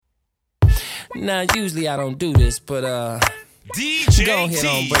Now, usually I don't do this, but DJ go ahead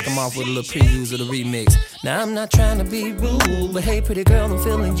on, break them off with a little previews of the remix. Now, I'm not trying to be rude, but hey, pretty girl, I'm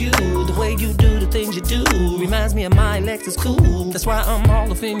feeling you. The way you do the things you do reminds me of my Lexus cool. That's why I'm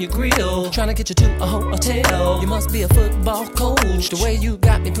all up in your grill, trying to get you to a hotel. You must be a football coach, the way you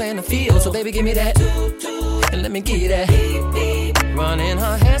got me playing the field. So baby, give me that, and let me get that. Running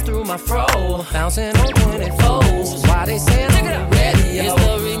her hands through my fro, bouncing on 24s. Why they saying on the radio? It's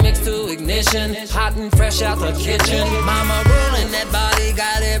the remix to Ignition, hot and fresh out the kitchen. Mama rolling that body,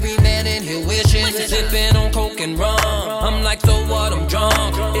 got every man in here wishing. Sipping on coke and rum, I'm like, so what, I'm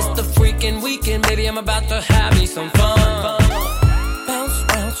drunk. It's the freaking weekend, baby, I'm about to have me some fun. Bounce,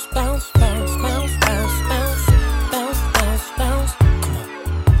 bounce, bounce, bounce, bounce, bounce, bounce, bounce, bounce, bounce. Come on.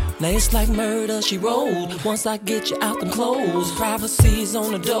 Now it's like murder, she rolled. Once I get you out them clothes, privacy's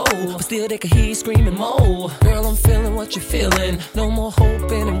on the door, but still they can hear you screaming more. Girl, I'm feeling what you're feeling. No more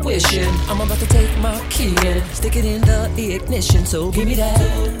hoping and wishing. I'm about to take my key and stick it in the ignition. So give me that,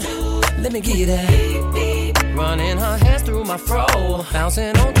 let me get that. Running her hands through my fro,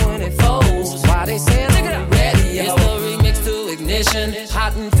 bouncing on 24s. Why they saying on the radio? It's the remix to Ignition,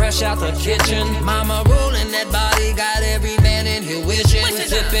 hot and fresh out the kitchen. Mama rolling that body, got every man in here wishing.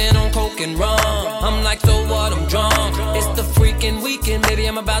 Sipping on coke and rum, I'm like, so what, I'm drunk. It's the freaking weekend, baby,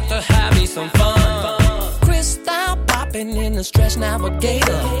 I'm about to have me some fun. Crystal popping in the stretch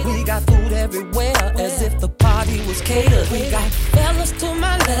navigator. We got food everywhere, as if the party was catered. We got fellas to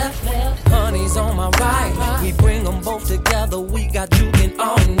my left, honey's on my right. We bring them both together, we got juking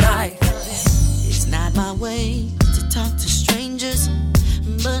all night. It's not my way to talk to strangers,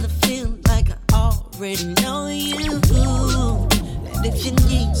 but I feel like I already know you. And if you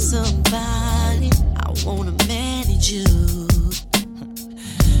need somebody, I wanna manage you.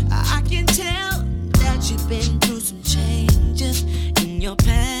 I can tell that you've been through some changes in your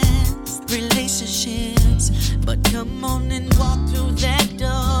past relationships, but come on and walk through that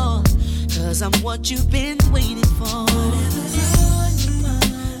door, 'cause I'm what you've been waiting for. Whatever's on your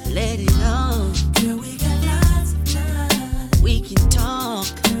mind, let it out. Girl, we got lots of time. We can talk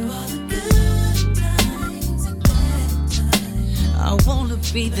through all the good times and bad times. I wanna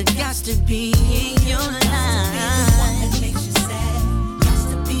be the got to be in your life. Got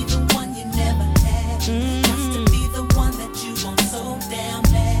to be the one that you want so damn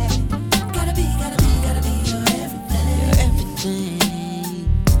bad. Gotta be your everything. Your everything.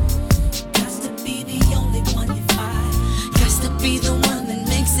 Got to be the only one you find. Got to be the one that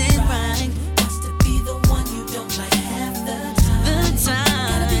makes it right. Got to be the one you don't like half the time.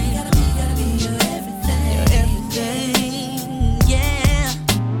 Gotta be your everything. Your everything, yeah.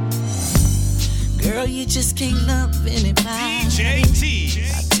 Girl, you just can't love anybody. JT.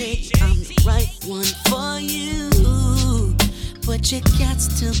 I'm the right one for you, but you got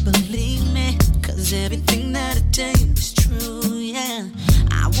to believe me, 'cause everything that I tell you is true, yeah.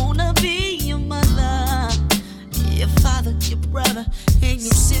 I wanna be your mother, your father, your brother, and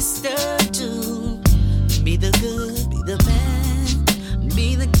your sister too. Be the good, be the bad,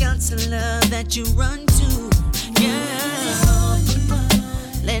 be the counselor that you run to, yeah.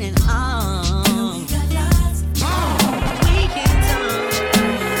 Let it all.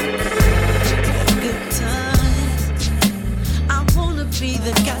 Be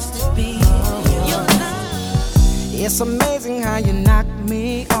the got to be your life. It's amazing how you knock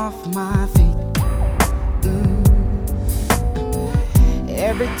me off my feet.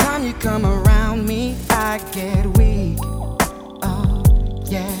 Every time you come around me, I get weak. Oh,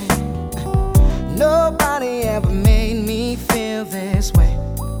 yeah. Nobody ever made me feel this way.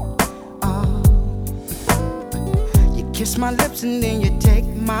 Oh, you kiss my lips and then you take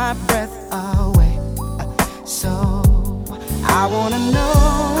my breath away. So I wanna know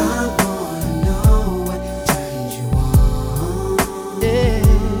what turns you on. Yeah,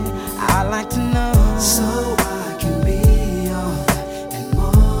 I like to know, so I can be all that and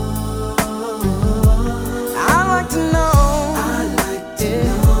more. I like to know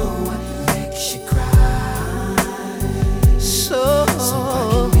what makes you cry. So I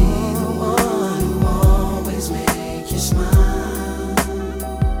can be the one who always make you smile.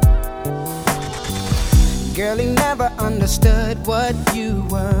 Girl, he never understood what you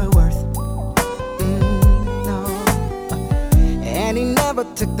were worth. No. And he never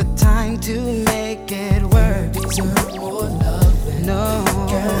took the time to make it work. Deserve more love, no.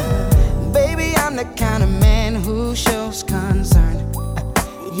 Girl. Baby, I'm the kind of man who shows concern.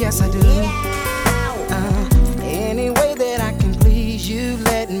 Yes, I do. Any way that I can please you,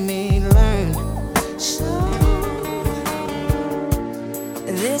 let me learn. So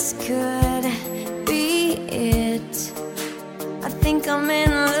this could be it. I think I'm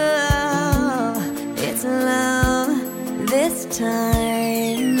in love.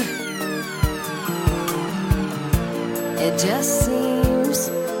 time. It just seems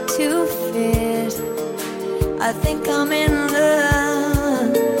to fit. I think I'm in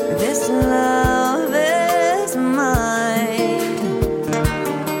love. This love is mine.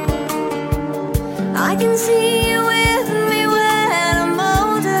 I can see you with me when I'm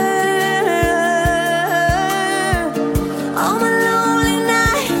older. All my lonely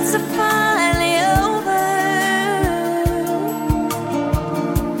nights are finally over.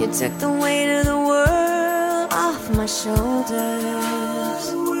 You took the weight of the world off my shoulders.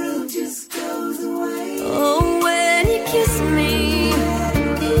 The world just goes away. Oh, when you kiss me,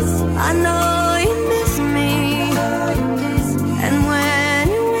 I know you miss me. And when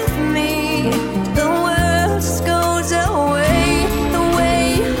you're with me, the world just goes away. The way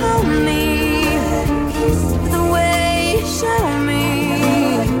you hold me, the way you show me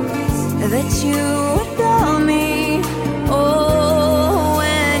that you adore me. Oh,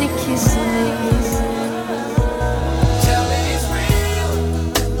 when you kiss me. Tell me it's real,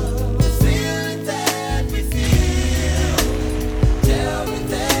 the feeling that we feel. Tell me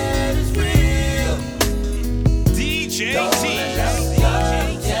that it's real. DJ Don't T. let love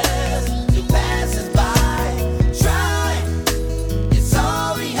come just to pass us by. Try, it's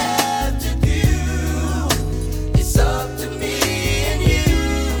all we have to do. It's up to me and you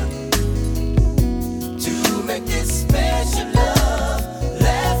to make this special love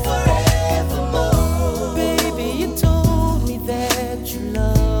last forevermore. Baby, you told me that you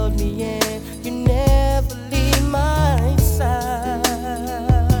loved me and you never leave my side.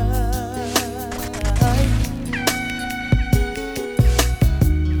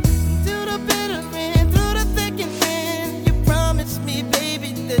 Through the bitter end, through the thick and thin, you promised me,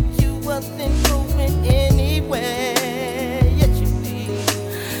 baby, that you wasn't going anywhere. Yet you did.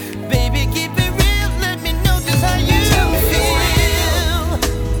 Baby, keep it real, let me know just how you feel.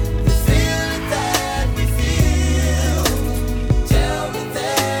 The feeling that we feel. Tell me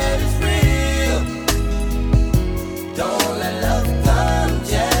that it's real. Don't let love come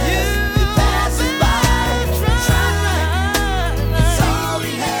just to pass us by. Try, it's all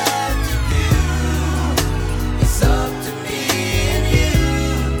we have to do. It's up to me and you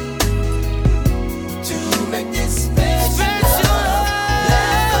to make this special love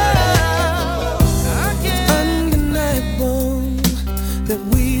last forevermore. Undeniable that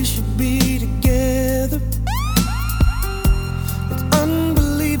we should be together. It's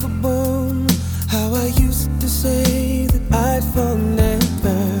unbelievable how I used to say that I'd fall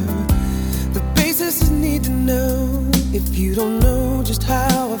never. The basis is need to know. If you don't know just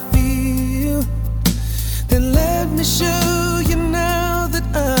how I feel, then let me show you now that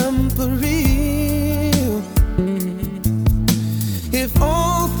I'm for real. If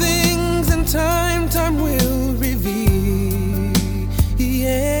all things in time, time will reveal.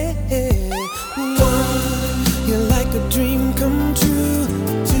 Yeah, one, you're like a dream come true.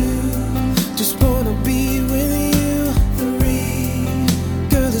 Two, just wanna be with you. Three,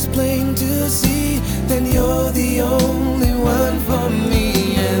 girl, it's plain to see that you're the only one for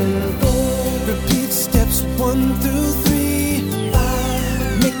me. And four, repeat steps 1 through 3.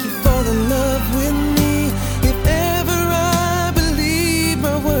 5, make you fall in love with me. If ever I believe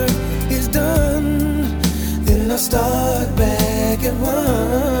my work is done, then I'll start back at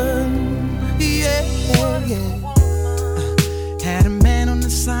 1. Yeah, yeah. Had a man on the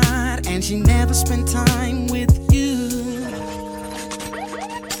side, and she never spent time with you.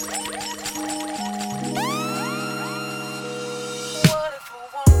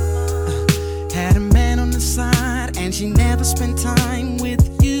 Had a man on the side, and she never spent time with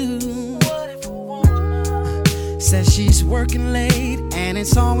you. Says she's working late, and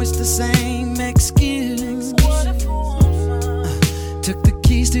it's always the same excuse. Took the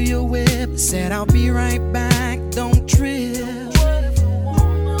keys to your whip, said I'll be right back, don't trip.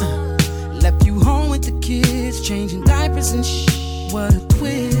 Left you home with the kids, changing diapers and what a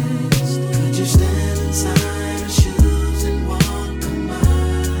twist. Could you stand inside her shoes and walk a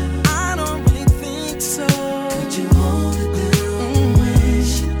mile? I don't really think so. Could you hold it down when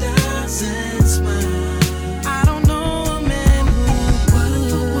she doesn't smile? I don't know a man who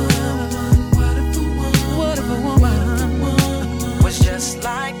what if a woman was just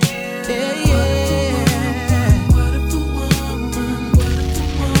like you? Yeah, yeah. What if a woman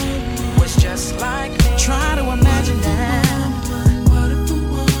was just like me? Try to imagine that. What if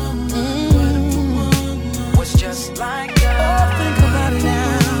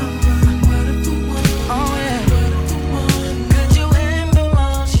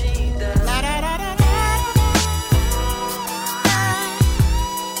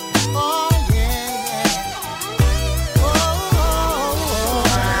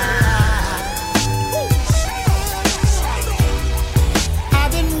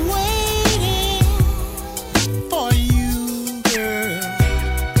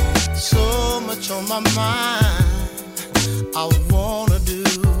on my mind. I wanna do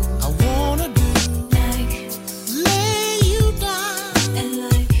like lay you down and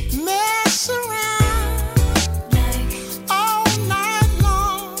like mess around like all night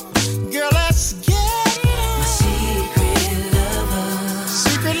long. Girl, let's get it my on. secret lover,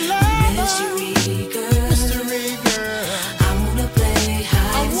 Secret lover, mystery girl. mystery girl. I wanna play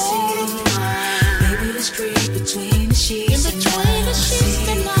hide I and wanna seek. play Maybe let's creep between the sheets. in between the sheets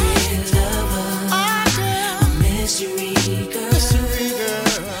tonight. Secret lover, Oh, girl, mystery girl. mystery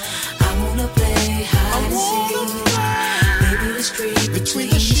girl. I wanna play hide I and wanna seek. play Maybe let's creep between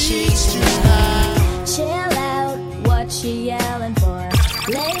the sheets tonight. tonight. Chill out, what she yelling for?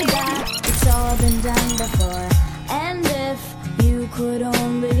 Lay back, it's all been done before. And if you could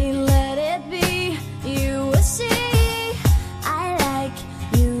only let it be, you would see I like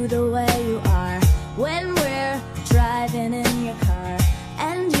you the way you are. When we're driving in your car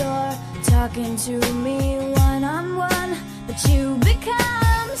and you're talking to me one-on-one, but you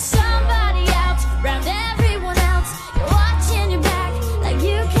become somebody else round everyone else. You're watching your back like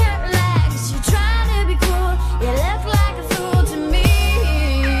you can't relax. You're trying to be cool, you look like a fool to me.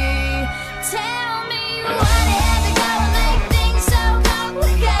 Tell me what had to go and make things so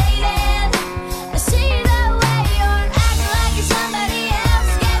complicated. I see the way you're acting like you're somebody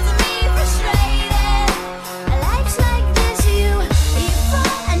else, gets me frustrated. Life's like this, you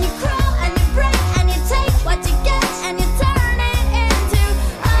fall and you crawl and you break and you take what you get and you turn it into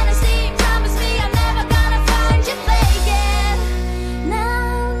honesty. Promise me I'm never gonna find you faking. No,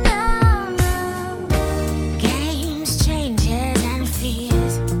 no, no. Games, changes, and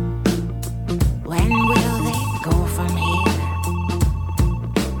fears. When will they go from here?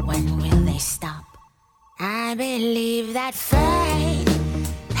 When will they stop? I believe that fate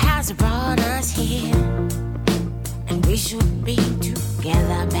has brought us here, and we should be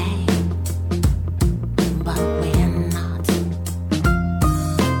together, babe. But we're not.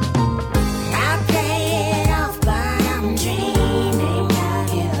 I play it off, but I'm dreaming of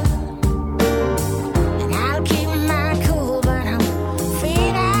you. And I'll keep my cool, but I'm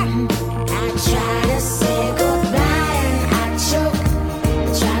feeling. I try to say goodbye and I choke.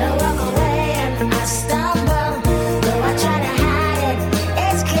 I try to walk away and I stumble. Though I try to hide it,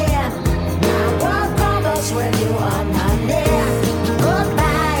 it's clear. My world crumbles when you are not near.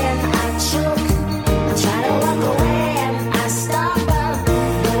 Goodbye and I choke. I try to walk away and I stumble.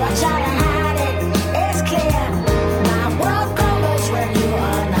 Though I try to hide it, it's clear. My world crumbles when you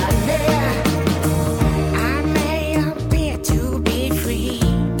are not near. I may appear to be free,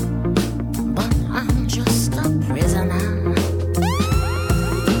 but I'm just a prisoner.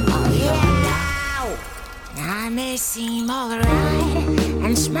 Oh yeah, I may seem alright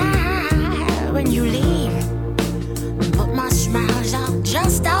and smile when you leave, but my smiles are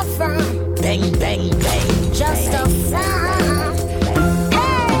just a front. Bang, bang, bang, just a front.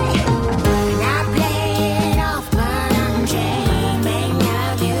 Hey, and I play it off, but I'm dreaming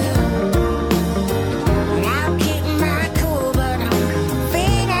of you. And I'll keep my cool, but I'm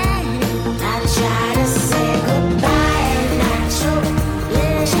feeling. I try to say goodbye and I choke.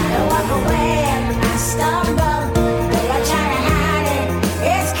 Try to walk away and I stumble. Though I try to hide it,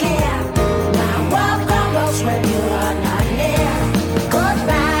 it's clear. My world crumbles when you are not near.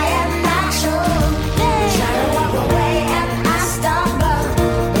 Goodbye and I choke. Try to walk away and I stumble.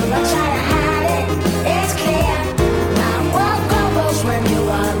 Though I try to hide it, it's clear. My world crumbles when you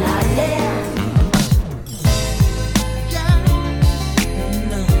are not near.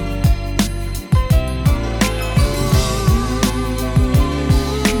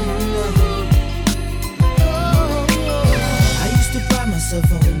 I used to pride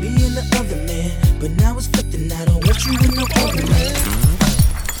myself on being the other man, but now it's flipping. I don't want you with no other man.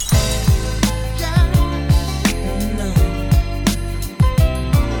 No.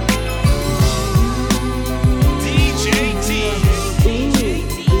 DJ T.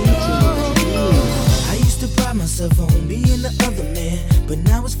 I used to pride myself on being the other man, but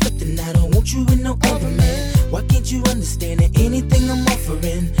now it's flipping. I don't want you with no other man. Why can't you understand that anything I'm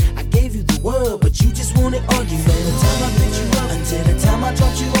offering? I gave you the world, but you just wanted argument. From the time I picked you up until the time I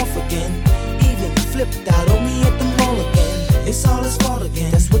dropped you off again, even flipped out on me at the mall again. It's all his fault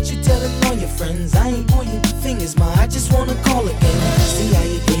again. That's what you're telling all your friends. I ain't pointing fingers, ma. I just wanna call again. See how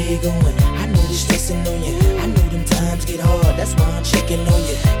your day going. I know the stressing on you. I know them times get hard. That's why I'm checking on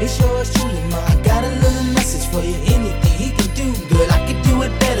you. It's yours truly, ma. I got a little message for you. Anything he can do, girl, I can do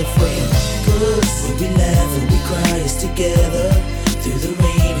it better for you. 'Cause when we laugh and we cry, it's together. Through the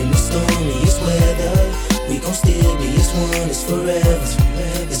rain and the stormiest weather, we gon' still be as one. It's forever.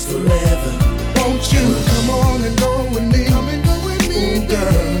 It's forever. Won't you come on and go with me? Come and go with me, ooh,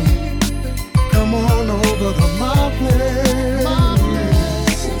 girl. Come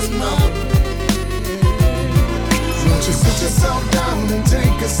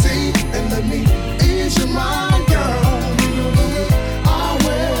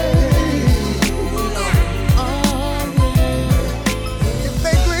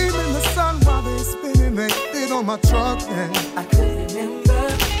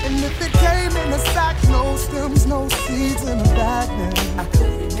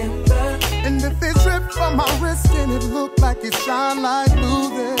when it looked like it shined like blue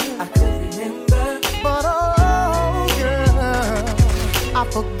there. I could remember, but oh yeah, I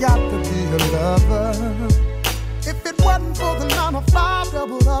forgot to be a lover. If it wasn't for the 9 to 5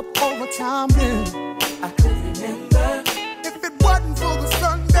 doubled up overtime, then I could remember. If it wasn't for the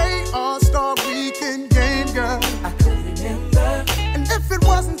Sunday All-Star Weekend game, girl, I could remember. And if it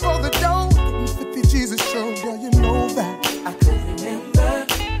wasn't for the dough, 50 Jesus show, girl, you know that I could remember.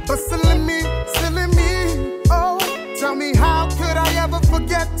 But silly me, oh, tell me how could I ever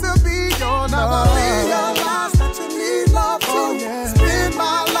forget to be your lover? Now I realize that you need love too. Oh, yeah. Spend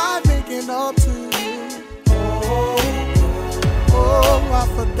my life making up to you. Oh, I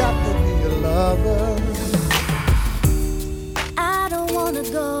forgot to be a lover. I don't wanna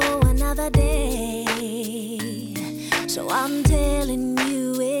go another day, so I'm telling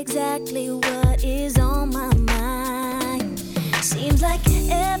you exactly what is on my mind. Seems like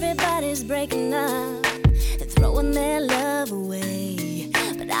everybody's breaking up and throwing their love away,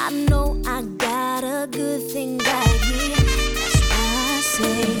 but I know I got a good thing right here. That's why I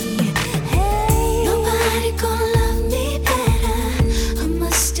say, hey, nobody gonna love me better. I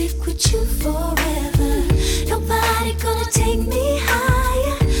must stick with you forever. Nobody gonna take me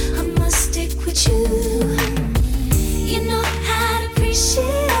higher. I must stick with you. You know how to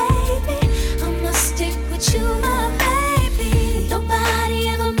appreciate me. I must stick with you, my baby. Nobody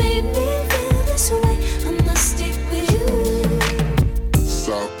ever made me feel this way. I must stick with you.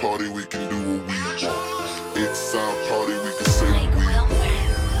 Side party, we can do what we want. It's our party, we can say what we want.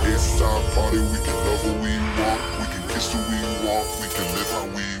 It's our party, we can love what we want. We can kiss who we want. We can live how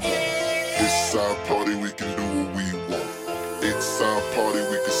we want. It's our party, we can do what we want. It's our party,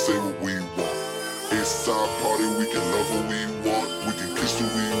 we can say what we want. It's our party, we can love what we want. We can kiss who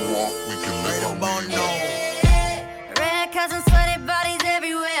we want. We can live how we want. Red cousins, sweaty bodies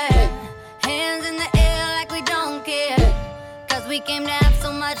everywhere. Hands in the air like we don't care. Cause we came to have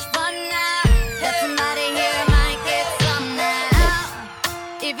so much fun now. That somebody here might get some now.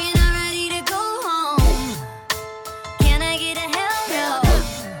 If you're not ready to go home, can I get a hell no?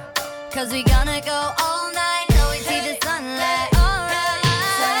 Cause we gonna go all night till we see the sunlight. Alright.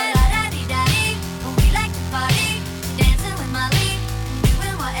 So la-da-dee-da-dee, we like to party. Dancing with Molly,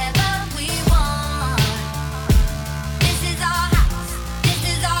 doing whatever we want. This is our house, this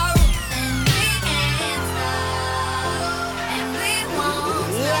is our roots, and we can't stop, and we won't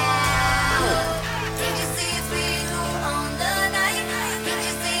stop. Can't you see it's we who own the night? Can't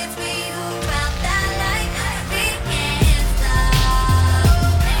you see it's we who rock that night? We can't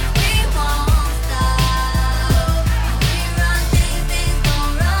stop, and we won't stop.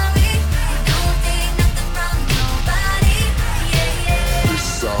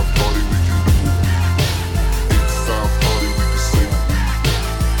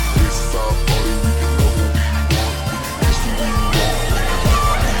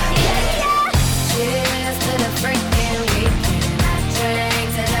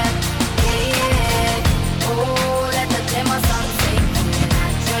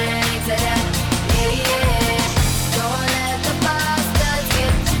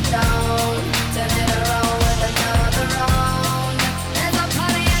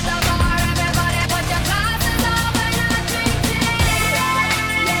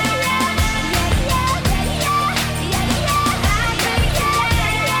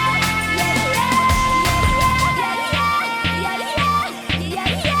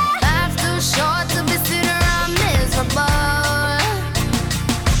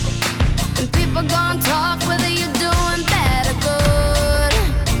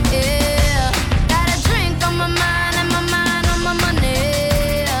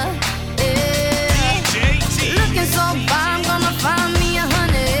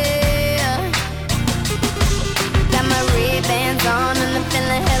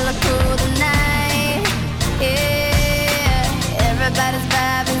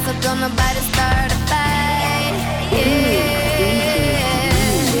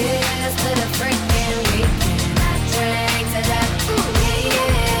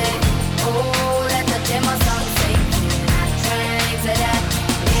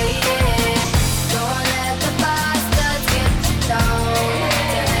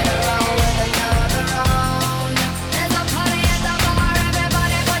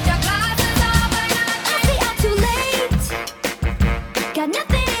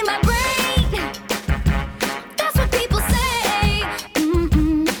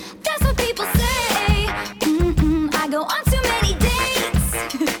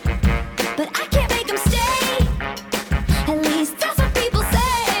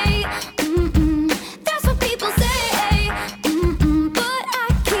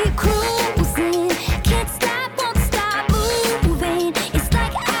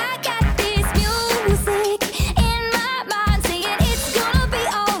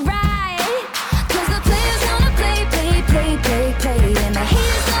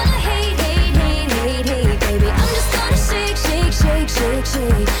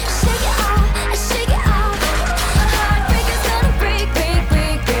 Shake it off, shake it off. Heartbreaker's gonna break, break,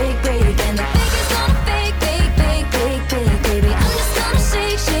 break, break, break. And the fake is gonna fake, fake, fake, fake, fake, baby. I'm just gonna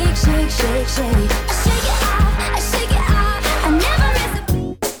shake, shake, shake, shake, shake. I shake it off, I shake it off. I never miss a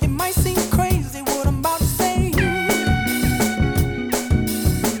beat. It might seem crazy what I'm about to say.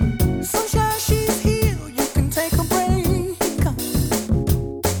 Sunshine, she's here, you can take a break.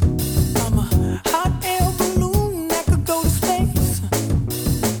 I'm a hot air balloon that could go to space.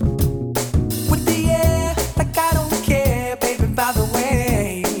 With the air, like I don't care, baby, by the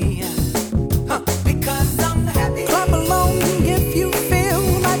way. Because I'm happy. Clap along if you feel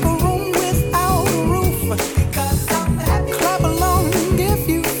like a room without a roof. Because I'm happy. Clap along if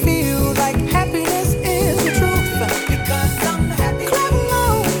you feel like happiness is the truth. Because I'm happy. Clap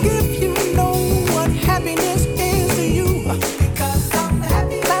along if you know what happiness is to you. Because I'm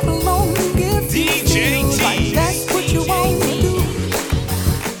happy. Clap along if you feel like that's what you want to do.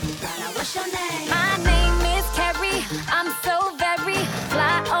 What's your name? My name is Carrie. I'm so very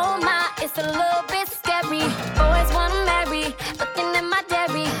fly. Oh my, it's a little bit scary. Boys wanna marry, looking at my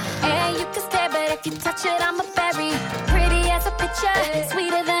dairy. And you can stare, but if you touch it, I'm a berry. Pretty as a picture,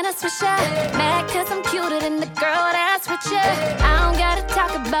 sweeter than a swisher. Mad cause I'm cuter than the girl that's with you. I don't gotta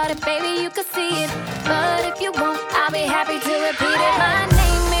talk about it, baby, you can see it. But if you won't, I'll be happy to repeat it. My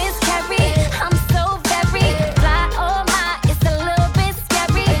name is Carrie. I'm so very fly. Oh my, it's a little bit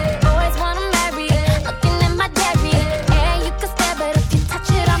scary. Boys wanna marry, looking at my dairy. And you can stare, but if you touch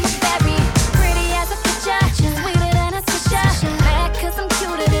it, I'm a berry. Pretty as a picture, sweeter than a swisher. Mad cause I'm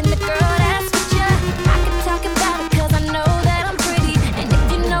cuter than the girl that's with you. I can talk about it cause I know that I'm pretty. And if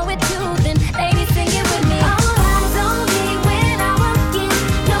you know it too, then ladies sing it with me. All eyes on me when I walk in.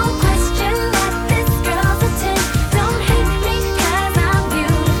 No question that this girl's a 10. Don't hate me cause I'm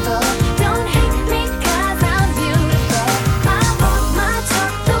beautiful. Don't hate me cause I'm beautiful. My walk, my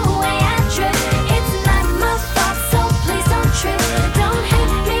talk, the way I trip. It's not my fault, so please don't trip. Don't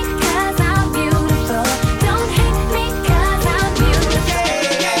hate me cause I'm beautiful. Don't hate me cause I'm beautiful.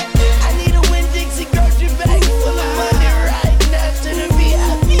 I need a Winn-Dixie grocery bag full of money right now to the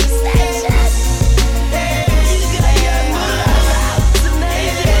VIP station. Hey, you got your house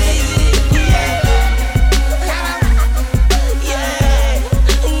amazing.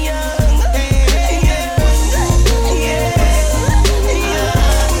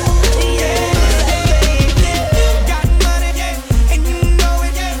 Got money, and you know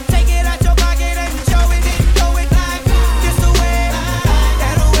it. Take it out your pocket and show it. Throw it like this away,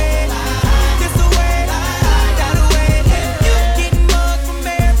 that away, this away, that away. You get mugged from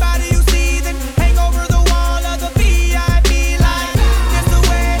everybody you see, then hang over the wall of the VIP like this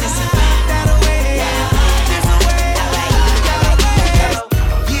away, that away, this away, that away.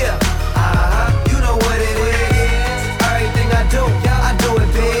 Yeah, you know what it is. Everything I do it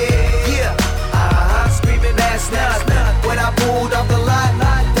big. Yeah, screaming that's not. When I pulled off the lot,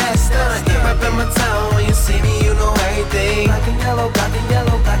 that's done. Up in my town, when you see me, you know everything. Black and yellow, black and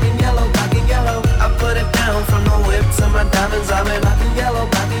yellow, black and yellow, black and yellow. I put it down from the whip to my diamonds. I'm in black and yellow,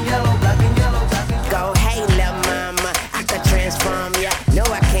 black and yellow, black and yellow, black and yellow. Go, hey, lil' mama, I could transform ya. No,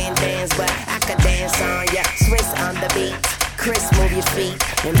 I can't dance, but I could dance on ya. Swiss on the beat, Chris, move your feet.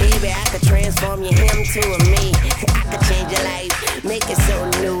 And baby, I could transform you, him to a me. I could change your life, make it so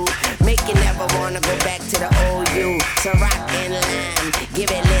new. Make you never wanna go back to the old you. So rock and lime,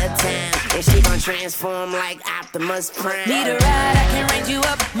 give it a little time. And she gon' transform like Optimus Prime. Need a ride, I can range you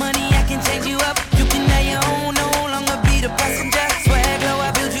up. Money, I can change you up. You can have your own, no longer be the passenger. Swag low,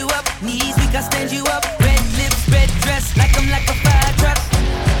 I build you up. Knees weak, I stand you up. Red lips, red dress, like I'm like a fire truck.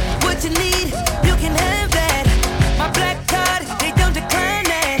 What you need, you can have that. My black card, they don't decline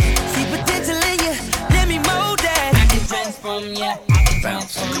that. See potential in you, let me mold that. I can transform ya, I can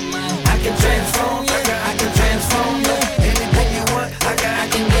transform ya. I can transform, I can transform you. Anything you want, I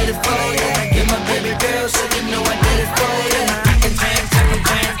can get it for you. Get my baby girl, so you know I did it for you. I can trans.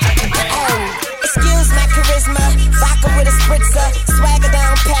 Excuse my charisma, vodka with a spritzer, swagger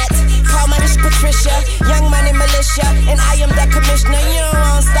down pat. Call my niche Patricia, young money militia, and I am the commissioner. You don't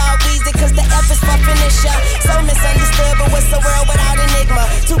want to start Weezy, cause the F is for finisher. So misunderstood, but what's the world without enigma?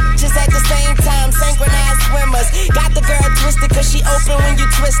 Two bitches at the same time, synchronized swimmers. Got the girl twisted, cause she open when you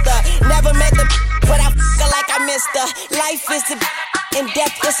twist her. Never met the but I f her like I missed her. Life is the and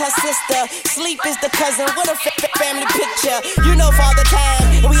death is her sister. Sleep is the cousin, what a family picture. You know Father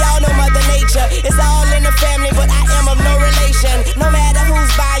Time, and we all know Mother Nature. It's all in the family, but I am of no relation. No matter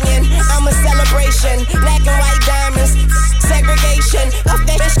who's buying, I'm a celebration. Black and white diamonds, segregation. Up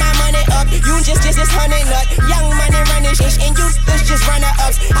that bitch, my money up. You just honey nut. Young money running shit, and you just runner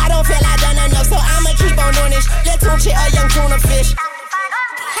ups. I don't feel I done enough, so I'ma keep on doing this. Let's tune shit a young tuna fish.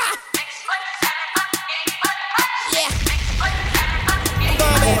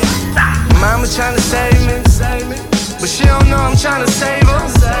 tryna save me, but she don't know I'm tryna save her.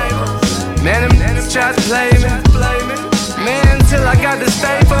 Man, them niggas try to play me, man, till I got this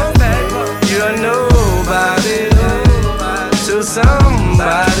paper. You're nobody till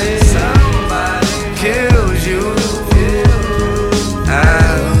somebody kills you.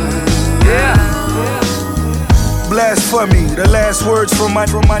 Blasphemy, the last words from my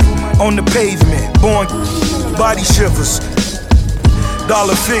on the pavement. Born body shivers,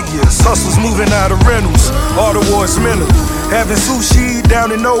 dollar figures, hustlers moving out of rentals, all the wars mental. Having sushi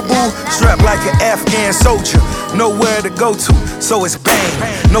down in Nobu, strapped like an Afghan soldier, nowhere to go to, so it's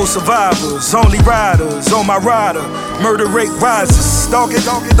bang. No survivors, only riders on my rider. Murder rate rises, stalking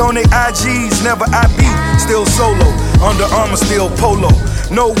on their IGs, never IB, still solo. Under Armour, still polo.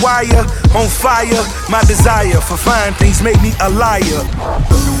 No wire, on fire. My desire for fine things made me a liar.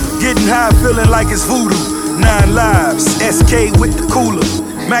 Getting high, feeling like it's voodoo. 9 lives, SK with the cooler.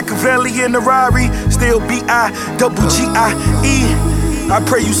 Machiavelli in the Rari, still B-I-double-G-I-E. I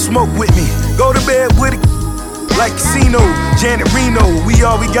pray you smoke with me. Go to bed with it like Casino. Janet Reno, we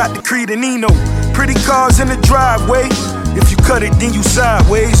got the Creed and Nino. Pretty cars in the driveway. If you cut it, then you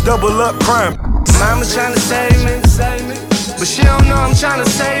sideways. Double up crime. Mama tryna save me, but she don't know I'm tryna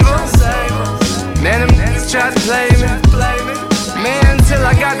save her. Man, them niggas try to play me, man, till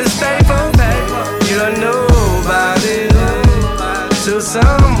I got this paper. You're nobody till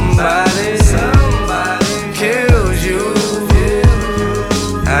somebody kills you.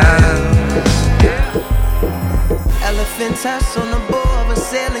 Elephant tusk on the bow of a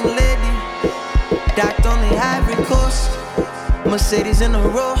sailing lady, docked on the Ivory Coast. Mercedes in a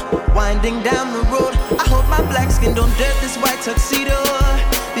row, winding down the road. I hope my black skin don't dirt this white tuxedo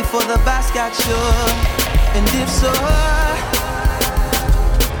before the boss got sure. And if so,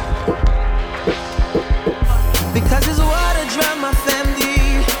 because this water drowned my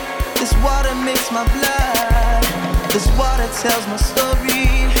family, this water makes my blood, this water tells my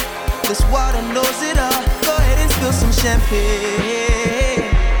story, this water knows it all. Go ahead and spill some champagne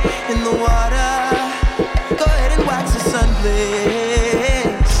in the water. Go ahead and watch the sun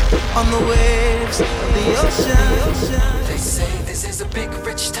blaze on the waves of the ocean. They say this is a big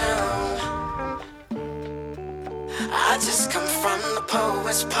rich town. I just come from the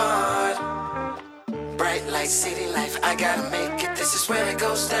poet's part. Bright light, city life, I gotta make it, this is where it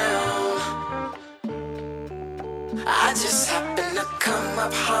goes down. I just happen to come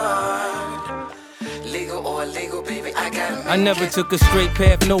up hard. Legal or illegal, baby, I gotta make it. I never took a straight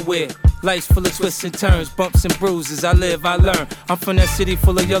path nowhere. Life's full of twists and turns, bumps and bruises. I live, I learn. I'm from that city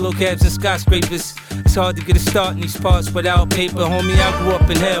full of yellow cabs and skyscrapers. It's hard to get a start in these parts without paper. Homie, I grew up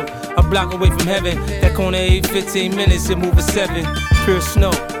in hell, a block away from heaven. That corner 8-15 minutes, it move at 7. Pure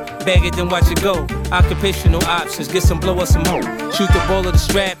snow, bag it then watch it go. Occupational options, get some blow or some hoe. Shoot the ball of the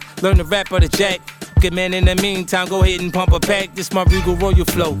strap, learn the rap or the jack. Good man, in the meantime, go ahead and pump a pack. This my Regal Royal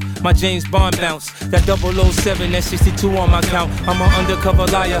flow, my James Bond bounce. That 007, that 62 on my count. I'm an undercover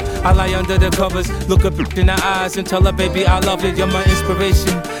liar, I lie under the covers. Look up in the eyes and tell her, baby, I love it. You're my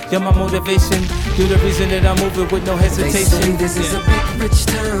inspiration, you're my motivation. You're the reason that I'm moving with no hesitation. They say this is a big rich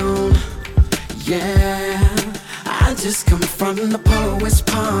town. Yeah, I just come from the poet's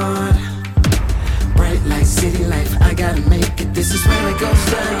part. Bright light, city life, I gotta make it, this is where it goes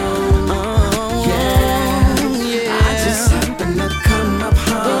down. I just happen to come up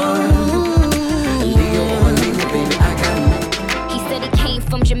hard. Leo or Leo, baby, I gotta make it. He said he came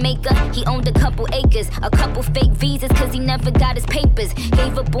from Jamaica, he owned a couple acres, a couple fake visas, cause he never got his papers.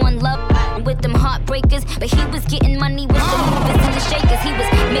 Gave up on love with them heartbreakers, but he was getting money with the movers and the shakers. He was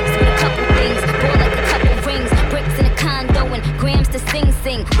mixed with a couple things, bought like a couple rings, bricks in a condo and grams to sing.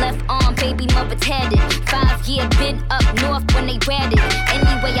 Left arm, baby mother tatted, 5-year been up north when they ratted.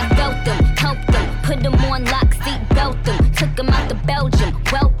 Anyway, I felt them, helped them, put them on lock, seat belt them, took them out to Belgium,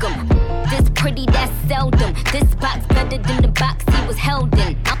 welcome. This pretty, that's seldom, this box better than the box he was held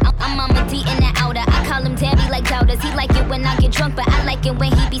in. I'm Mama D in the outer, I call him Daddy like doubters. He like it when I get drunk, but I like it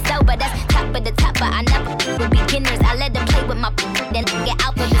when he be sober. That's top of the topper, I never with beginners. I let him play with my then get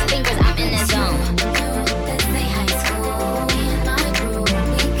out with his fingers, I'm in the zone.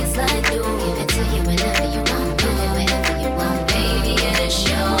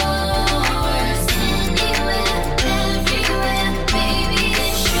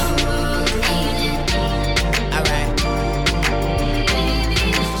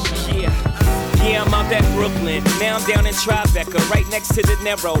 Brooklyn. Now Now I'm down in Tribeca, right next to the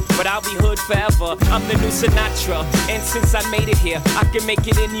Narrow, but I'll be hood forever. I'm the new Sinatra, and since I made it here, I can make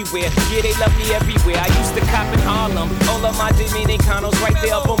it anywhere. Yeah, they love me everywhere. I used to cop in Harlem, all of my Dominicanos right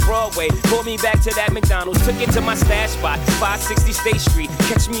there up on Broadway. Pulled me back to that McDonald's, took it to my stash spot, 560 State Street.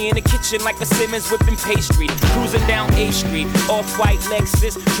 Catch me in the kitchen like a Simmons whipping pastry. Cruising down A Street, off-white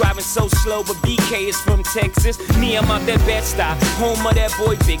Lexus, driving so slow, but BK is from Texas. Me, I'm out that Bed-Stuy, home of that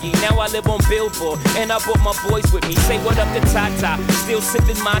boy Biggie. Now I live on Billboard, and I brought my boys with me. Say what up to Tata, still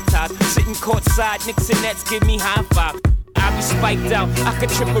sipping my ties, sitting courtside, Knicks and Nets give me high five. I be spiked out, I could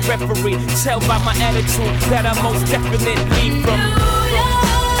trip a referee. Tell by my attitude that I most definitely from.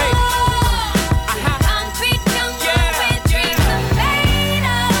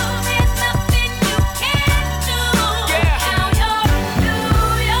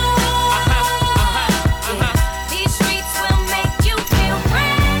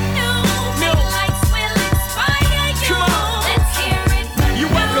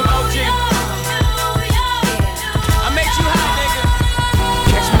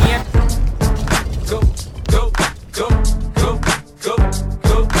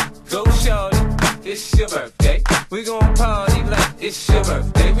 It's your birthday. We gon' party like it's your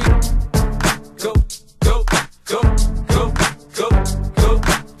birthday. We go, go, go, go, go, go,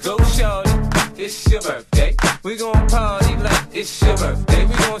 go, shorty. It's your birthday. We gon' party like it's your birthday.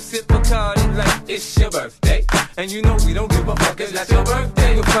 We gon' sip Bacardi like it's your birthday. And you know we don't give a fuck, it's not your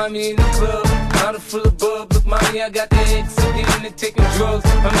birthday. You'll find me in the club, bottle full of bub. Look, mommy, I got the X, I'm getting into taking drugs.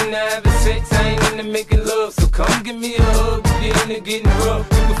 I'm into having sex, I ain't into making love. So come give me a hug, get into getting rough.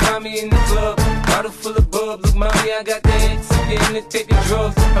 You can find me in the club, bottle full of bub. Look, mommy, I got the X, I'm getting into taking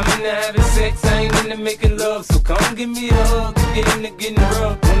drugs. I'm into having sex, I ain't into making love. So come give me a hug, get into getting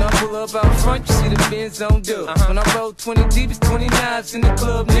rough. When I pull up out front, you see the Benz on dub. When I roll 20 deep, it's 29s in the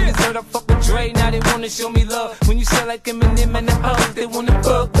club. Niggas heard I fuck with Dre, now they wanna show me love. When you sell like Eminem and the O's, they wanna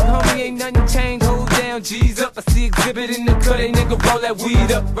fuck. But homie, ain't nothing changed, hold down, G's up. I see exhibit in the cut, they nigga roll that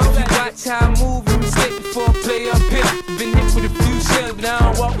weed up. Roll that, watch how I move, let me skate before I play up here. Been hit with a few shells, but I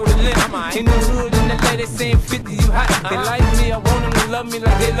don't walk with a limp. In the hood, in the LA, they saying 50, you hot. They like me, I want them to love me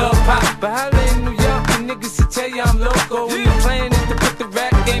like they love pop. But holla in New York, the niggas will tell you I'm loco. When the plan is to put the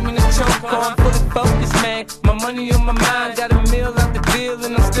rap game in the choke. I'm fully focused, man, my money on my mind. Got a meal out the deal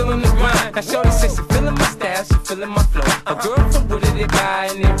and I'm still in the grind. Now shorty says she feeling my style, she feeling my flow. A girl from Wooded, they buy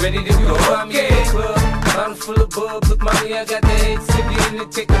and they ready to go. I'm in the club, bottle full of bub. Look, mommy, I got the X, if you into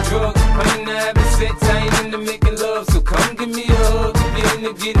taking drugs. I'm into having sex, I ain't into making love. So come give me a hug, if you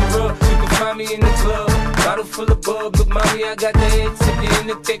into getting rough. You can find me in the club, bottle full of bub. Look, mommy, I got the X, if you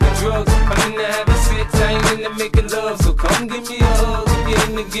into taking drugs. I'm into having sex, I ain't into making love. So come give me a hug, if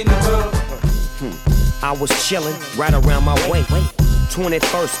you into getting rough. I was chillin' right around my way,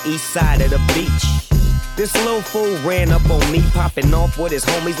 21st east side of the beach. This little fool ran up on me, popping off with his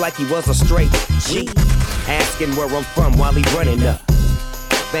homies like he was a straight G. Asking where I'm from while he running up.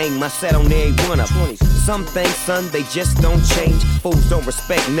 Bang my set on every one of them. Some things, son, they just don't change. Fools don't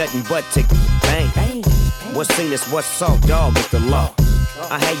respect nothing but to bang. What's seen is what's saw, dog is the law.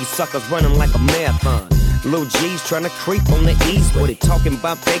 I had you suckers running like a marathon. Lil G's tryna creep on the ease with it. Talking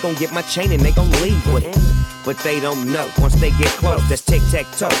about they gon' get my chain and they gon' leave with it. But they don't know, once they get close, that's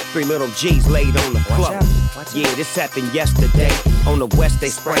tic-tac-toe. 3 little G's laid on the floor. Yeah, this happened yesterday. On the west they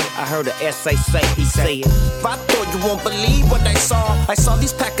spray, I heard a SA say, he said, Vato, you won't believe what I saw. I saw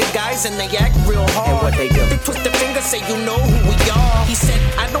these pack of guys and they act real hard. And what they do? They twist their fingers, say you know who we are. He said,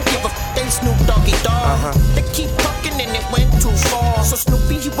 I don't give a f***ing Snoop Doggy Dogg. They keep talking and it went too far. So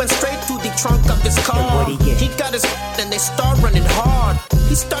Snoopy, he went straight to the trunk of his car. He got his and they start running hard.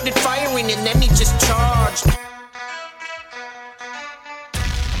 He started firing and then he just charged.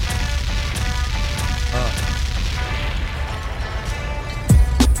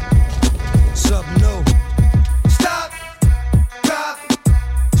 Something new. Stop, drop,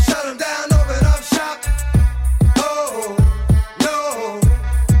 shut them down, open up shop. Oh, no,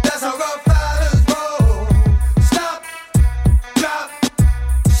 that's how rough riders roll. Stop, drop,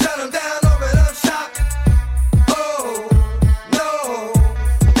 shut them down, open up shop. Oh, no,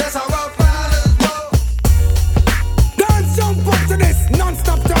 that's how rough riders roll. Don't jump up to this,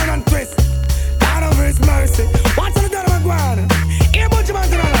 non-stop turn and twist. God over his mercy. Watch out the door of my ground. Here, bunch of man to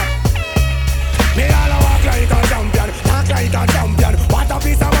the left. Me all a walk like a champion, talk like a champion. What a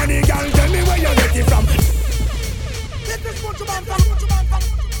piece of money, girl, tell me where you get it from.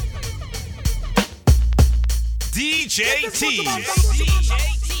 DJ T.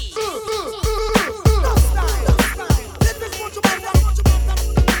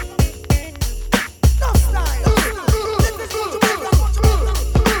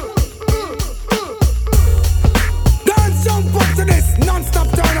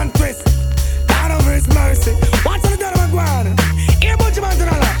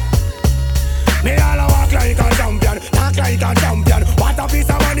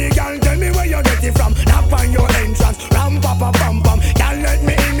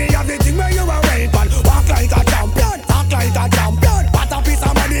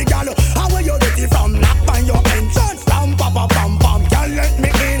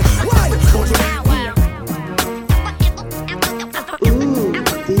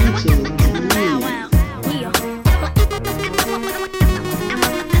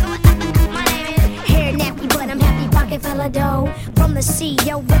 hella dough. From the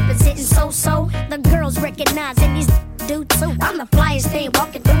CEO representing so-so. The girls recognizing these do too. I'm the flyest thing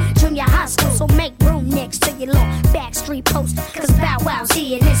walking through junior high school. So make room next to your little backstreet post. Cause Bow Wow's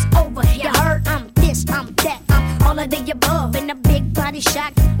here and it's over. You heard I'm this, I'm that, I'm all of the above. In a big body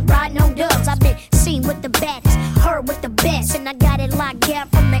shot, riding on dubs. I've been seen with the baddest, heard with the best. And I got it locked down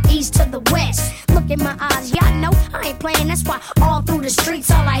from the east to the west. Look in my eyes, y'all know I ain't playing. That's why all through the streets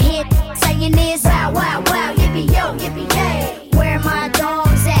all I hear saying is Bow Wow Wow, yippee yo, yippee yay. Where my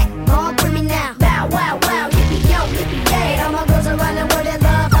dogs at? Walk with me now. Bow Wow Wow, yippee yo, yippee yay. All my girls are running with their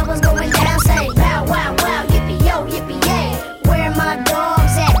love. I was going down, say Bow Wow Wow, yippee yo, yippee yay. Where my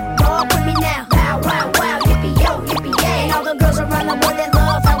dogs at? Walk with me now. Bow Wow Wow, yippee yo, yippee yay. All the girls are running with their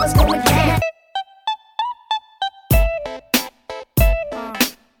love. I was going down.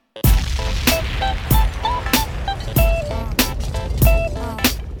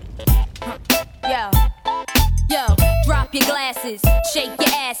 Yo, drop your glasses, shake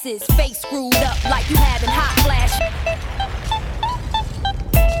your asses, face screwed up like you having hot flash.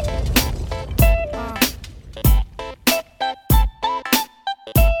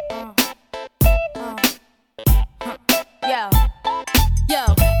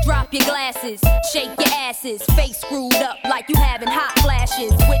 Yo, drop your glasses, shake your asses, face screwed up like you having hot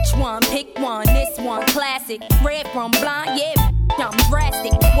flashes. Which one? Pick one, this one classic. Red from blind, yeah, I'm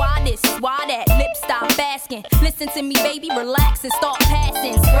drastic. Why this, why that, lip stop asking. Listen to me baby, relax and start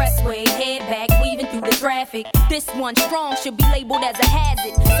passing. Expressway, head back, weaving through the traffic. This one strong should be labeled as a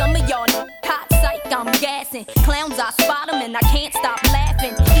hazard. Some of y'all hot psych, I'm gassing. Clowns, I spot them and I can't stop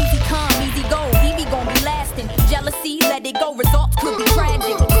laughing. Easy come, easy go, he be gon' be lasting. Jealousy, let it go, results could be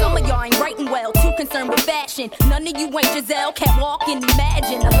tragic. Some of y'all ain't writing well, too concerned with fashion. None of you ain't Giselle, can't walk and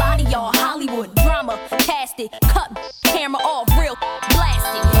imagine. A lot of y'all Hollywood drama, cast it, cut camera off, real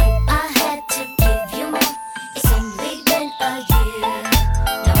blasted. I had to give you more. It's only been a year.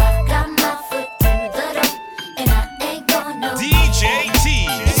 Now I've got my foot through the door, and I ain't gonna DJ T.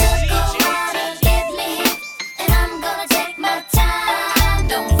 Just go out and give me hips, and I'm gonna take my time.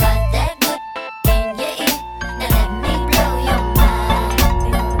 Don't fight that good in your ear. Now let me blow your mind.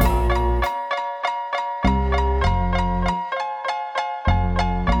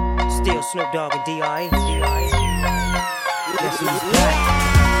 Still Snoop Dogg and D.R.E. Guess who's back?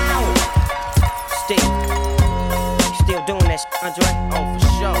 Still doing that shit, Andre? Oh, for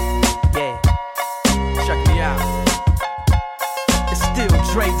sure. Yeah. Check me out. It's still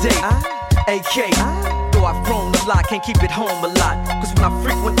Dre Day, AK. Though I've grown a lot, can't keep it home a lot. Cause when I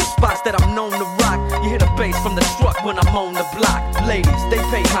frequent the spots that I'm known to rock, you hear the bass from the truck when I'm on the block. Ladies, they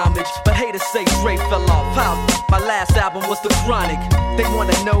pay homage, but haters say Dre fell off. How? My last album was The Chronic. They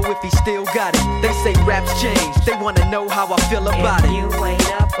wanna know if he still got it. They say raps change, they wanna know how I feel about it. You ain't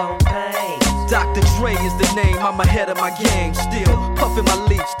up on pain. Dr. Dre is the name, I'm ahead of my game. Still puffin' my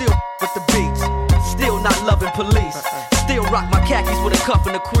leaf, still with the beats. Still not loving police. Still rock my khakis with a cuff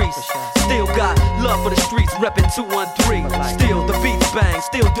and a crease. Still got love for the streets, reppin' 213. Still the beats bang,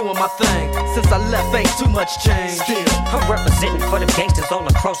 still doing my thing. Since I left, ain't too much change. Still, I'm representing for them gangsters all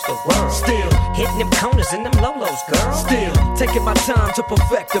across the world. Still hitting them corners and them lolos, girl. Still taking my time to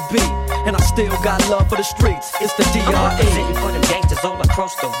perfect the beat, and I still got love for the streets. It's the D.R.E. I'm representing for them gangsters all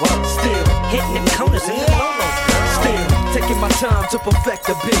across the world. Still hitting them corners and them lolos, girl. Still taking my time to perfect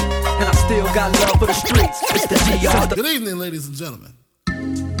the beat, and I still got love for the streets. It's the D.R.E. Good evening, ladies and gentlemen.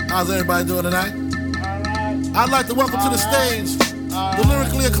 How's everybody doing tonight? I'd like to welcome to the stage the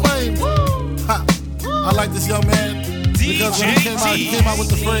lyrically acclaimed. I like this young man because when he came out with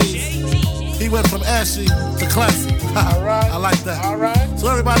the phrase, he went from ashy to classy. I like that. So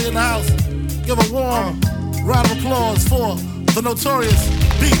everybody in the house, give a warm round of applause for the notorious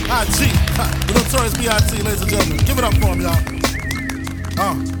B.I.G. The notorious B.I.G., ladies and gentlemen. Give it up for him, y'all.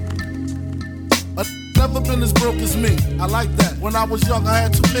 Never been as broke as me. I like that. When I was young, I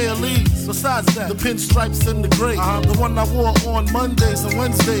had 2 pair of leads. Besides that, the pinstripes and the gray. The one I wore on Mondays and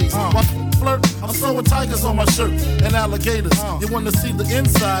Wednesdays. While flirt, I'm sewing tigers on my shirt and alligators. You want to see the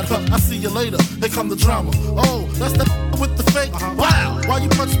inside? I see you later. Here come the drama. Oh, that's the with the fake. Wow. Why you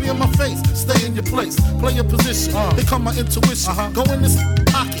punch me in my face? Stay in your place. Play your position. Here come my intuition. Go in this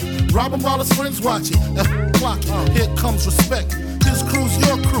pocket. Rob him while his friends watch it. And clock it. Here comes respect. His crew's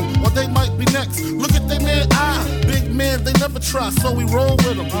your crew, or they might be next. Look at they man, big man, they never try, so we roll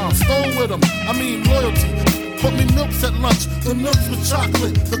with them, stole with them. I mean loyalty. Put me milks at lunch, the milks with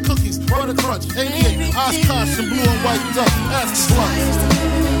chocolate, the cookies, butter crunch, 88, Oshkosh and blue and white duck. Ask the Sky is the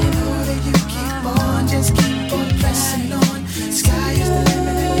limit, and you know that you keep on, just keep on pressing on. Sky is the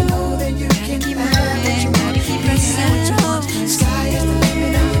limit, and you know that you can keep have what you want, keep pressing what you want. Sky is the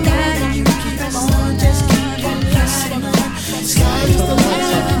limit, and you know that you keep on, just keep on pressing on.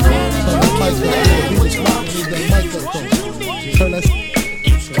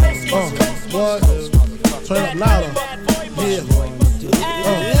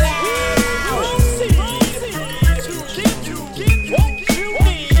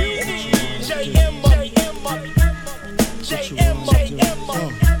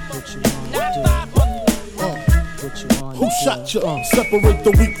 ya. Separate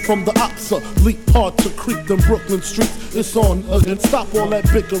the weak from the oxa. Leap hard to creep them Brooklyn streets. It's on again. Stop all that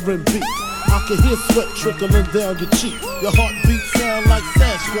bickering beat. I can hear sweat trickling down your cheek. Your heartbeat sound like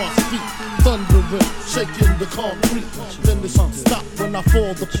Sasquatch feet. Thundering, shaking the concrete. Then it's stop when I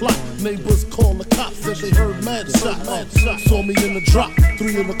fall the plot. Neighbors call the cops, said they heard mad shots. Saw me in the drop,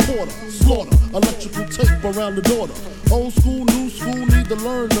 3 1/4. Slaughter, electrical tape around the daughter. Old school, new school, need to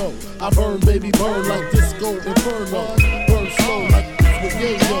learn though. I burn, baby, burn like disco inferno. Burn slow like with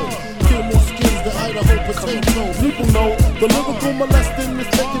yayo. Kill more skins than Idaho potato. People know the lyrical molesting is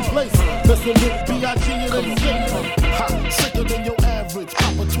taking place. Listen with B.I.G. and M.C. Hot, sicker than your average.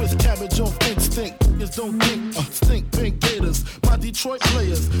 Papa twist cabbage off instinct. Just don't think, stink pink gators. My Detroit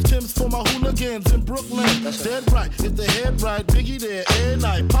players. Tim's for my hooligans in Brooklyn. Dead right, if the head right, Biggie there, air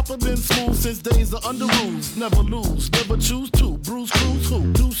night. Papa been smooth since days of under rules. Never lose, never choose to. Bruce Cruz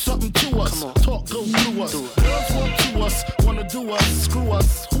who? Do something to us. Talk goes through us. Girls want to us, wanna do us, screw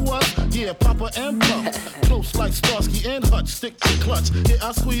us. Who us? Yeah, Papa and Pump. Close like Starsky and Hutch, stick to clutch. Yeah,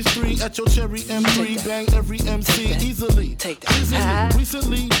 I squeeze 3 at your cherry M3. Bang every MC easily.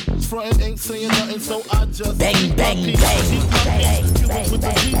 Recently, frontin' ain't saying nothing, so I just bang, bang, bang, bang, with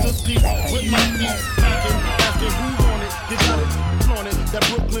the Jesus piece, with my piece, asking who want it, you got it, flaunt it, that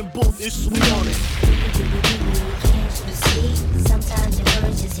Brooklyn bull is sweet on it. Sometimes your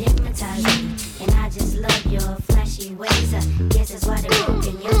words just hypnotize me, and I just love your flashy ways. I guess that's why they're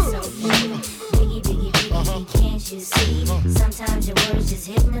broken, you're so mean. Biggie, biggie, biggie, can't you see? Sometimes your words just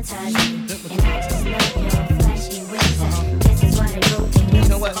hypnotize me, and I just love your flashy ways. I guess that's why they're broken, you're so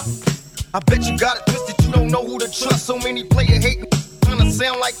mean. I bet you got it twisted, you don't know who to trust. So many player hating, trying to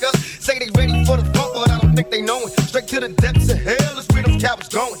sound like us. Say they ready for the funk, but I don't think they know it. Straight to the depths of hell is where them cowards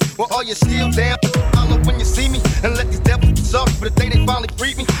going. Well, all you still down, holler when you see me. And let these devils be sorry for the day they finally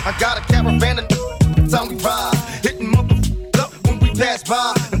freed me. I got a caravan of time we ride. Hitting motherfuckers up when we pass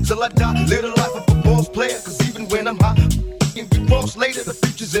by. Until I die, live the life of a boss player. Cause even when I'm high, and get crossed later, the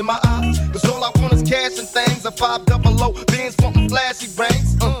future's in my eyes. Cause all I want is cash and things. A 500 Benz wanting flashy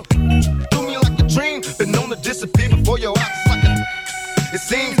rings. Do me like a dream, been known to disappear before your eyes. Like it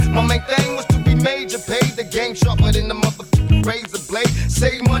seems my main thing was to be major. Paid the game sharper than the motherfucking razor blade.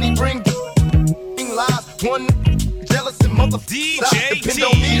 Save money, bring lies. One jealous and motherfucking depend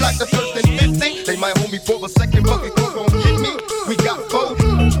on me like the first and 15. They might hold me for a second, but they gon' get me. We got 4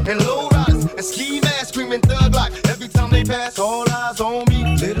 and low riders and ski masks screaming thug like every time they pass. All eyes on me.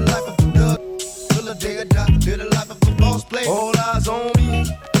 Live the life of a thug till the day I die. Live the life of a boss player. All eyes on me.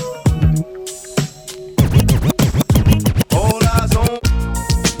 All eyes on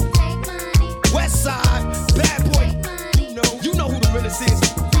West Side, bad boy. You know who the realest is.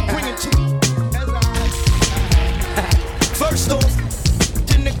 Bring it to me. First off,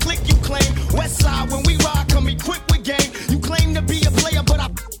 in the click you claim. West Side, when we ride, come equipped with game. You claim to be a player, but I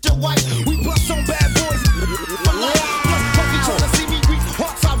your wife. We bust on bad boys. For life. Plus, Puffy tryna see me reach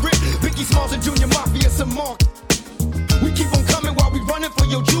hearts I rip. Biggie Smalls and Junior Mafia, some mark. We keep on coming while we running for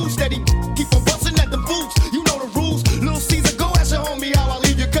your juice. Steady, keep on busting at the boots. You know the rules. Little Caesar, go ask your homie how I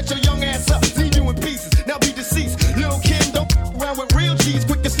leave you. Cut your young ass up, leave you in pieces. Now be deceased. Lil' Kim, don't around with real cheese.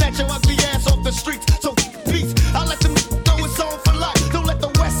 Quick to snatch your ugly ass off the streets. So peace. I let them throw it on for life. Don't let the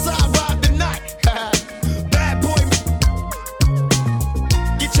West Side ride the night. Bad boy,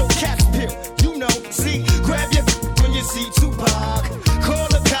 get your caps peeled. You know, see, grab your when you see Tupac. Call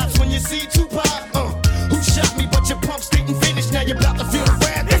the cops when you see Tupac. Who shot me? But your pumps didn't finish. Now you're about to feel the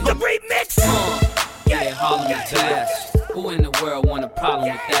wrath. It's the remix. Yeah, Harlem is bad. Who in the world want a problem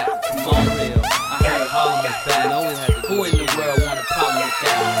with that? Come on, real. I heard Harlem is bad. Who in the world want a problem with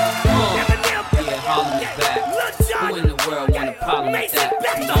that? Yeah, Harlem is bad. Who in the world want a problem with that?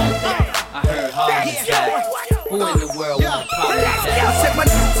 Come on, I heard Harlem is bad. Who in the world want a problem with that? I said my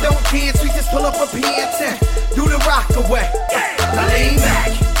niggas don't dance, we just pull up a pants and do the rock away. Now lean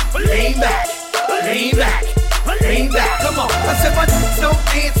back, lean back, lean back, lean back. Come on. I said my niggas don't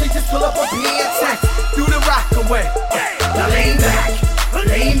dance, we just pull up a pants and do the rock away. Now lean back,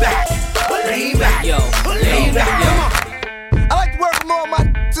 lean back, lean back, lean back. Come on. I like to welcome all my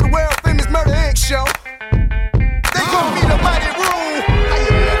to the world famous Murder Inc. show. They call me the Mighty Rule. How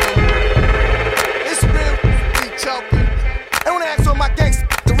you living? It's real deep choking. I wanna ask all my gangsters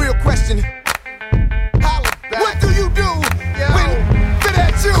the real question. Holla back. What do you do when fit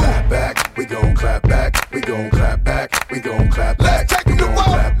at you? Clap back, we gon' clap back, we gon' clap back, we gon' clap back. Let's take it to war.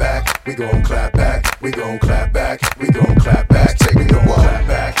 Clap back, we gon' clap back, we gon' clap back, we gon' clap back. Take it to war. Clap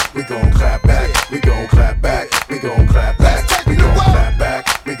back, we gon' clap back, we gon' clap back, we gon' clap back. We gon' clap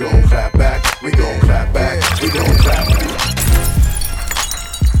back, we gon' clap back, we gon' clap back, we gon' clap back.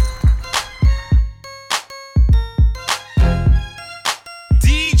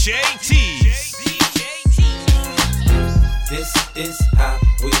 DJ Tease. This is how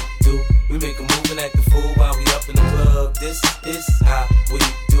we do. We make a move and act the fool while we up in the club. This is how we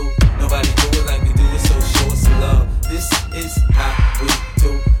do. Nobody do it like we do it, so show us some love. This is how we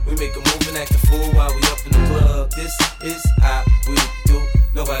do. We make a move and act the fool while we up in the club. This is how we do.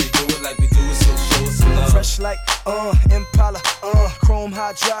 Nobody do it like we do it, so show us some love. Fresh like Impala, chrome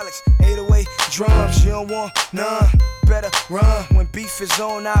hydraulics, 808 drums. You don't want none, better run. When beef is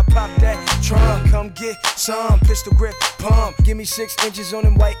on, I pop that trunk. Come get some pistol grip pump. Give me 6 inches on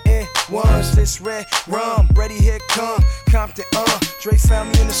them white Air Ones. This red rum, ready here come Compton. Dre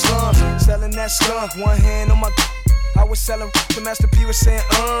found me in the slums, selling that skunk. One hand on my, I was selling. The Master P was saying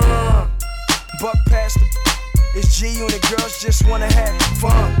buck past the. It's G Unit, girls just wanna have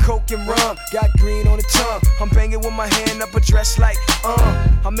fun. Coke and rum, got green on the tongue. I'm banging with my hand up a dress like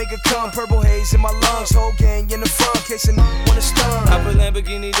I make it come, purple haze in my lungs. Whole gang in the front, case a wanna stun. I put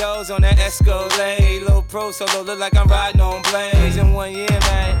Lamborghini doors on that Escalade. Low pro solo, look like I'm riding on blades. In 1 year,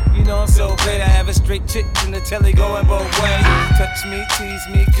 man, you know I'm so great. I have a straight chick in the telly going both ways. Touch me, tease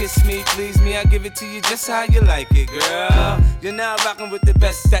me, kiss me, please me. I give it to you just how you like it, girl. You're now rocking with the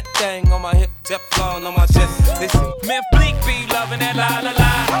best. That thing on my hip, Teflon on my chest. Man, Bleak be loving that la la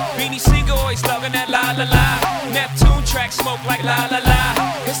la. Beanie Siegel always loving that la la la. Neptune track smoke like la la la.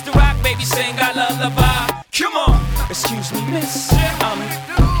 It's the rock, baby, sing I lullaby. Come on, excuse me, miss.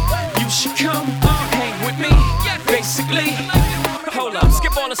 You should come hang with me, basically. Hold up,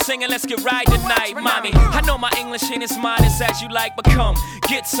 skip all the singing, let's get right tonight, mommy. I know my English ain't as modest as you like, but come,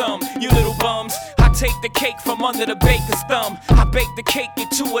 get some, you little bums. I take the cake from under the baker's thumb. I bake the cake, get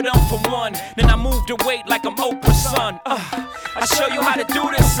 2 of them for 1. Then I move the weight like I'm Oprah's son. I show you how to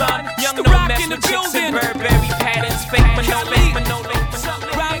do this, son. Young no mess with chicks and Burberry patterns, fake Manolo.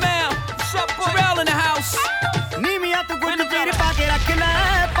 Right now, Pharrell in the house.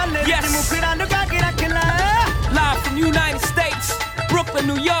 Yes. Live from United States, Brooklyn,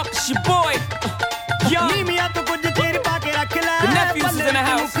 New York, it's your boy, Young. The nephews is in the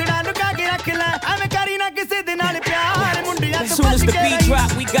house. As soon as the beat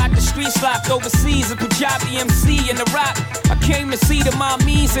drop, we got the streets locked overseas. A Punjabi MC in the rock. I came to see the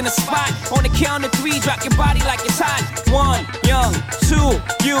mommies in the spot. On the count of 3, drop your body like it's hot. 1, Young, 2,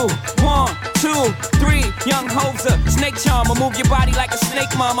 you. 1, 2, 3, Young Hoser. Snake charmer, move your body like a snake,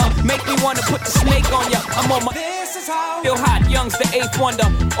 mama. Make me wanna put the snake on ya. I'm on my. This is how. Feel hot, Young's the 8th wonder.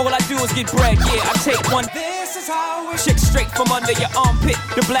 All I do is get bread, yeah. I take one. This is how we. Chick straight from under your armpit.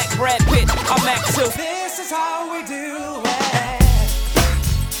 The black Brad Pitt. I'm Mac too. This is how we do it.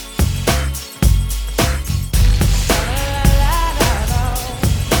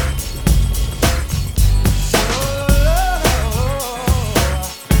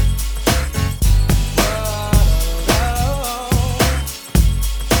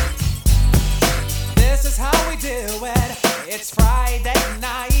 It's Friday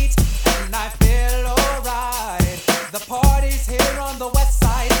night and I feel alright. The party's here on the west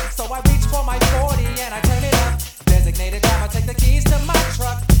side, so I reach for my 40 and I turn it up. Designated driver, take the keys to my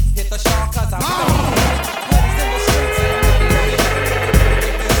truck. Hit the shop cause I'm Hoodies in the streets and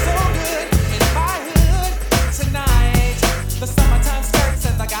it feels so good in my hood tonight. The summertime skirts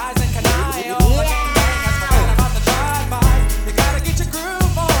and the guys in Kanai. All the gangbangers forget about the drive-by. You gotta get your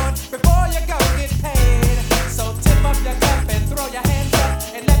groove on before you go get paid. So tip up your cup and throw your hands up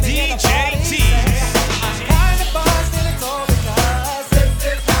and let me hear the party say, I'm kinda buzzed and it's all because this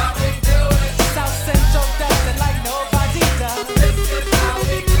is how we do it. South Central does it like nobody does. This is how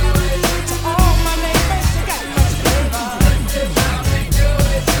we do it. To all my neighbors, you got much flavor. This is how we do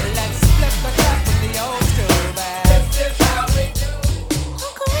it. Let's flip the cup in the old school bag. This is how we do it.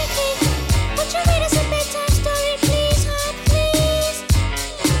 Uncle Ricky, would you read us a bedtime story, please, huh, please?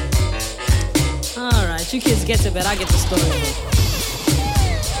 Alright, you kids get to bed, I get the story.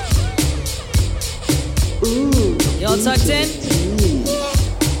 Y'all tucked in?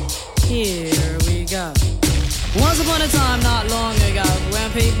 Here we go. Once upon a time, not long ago,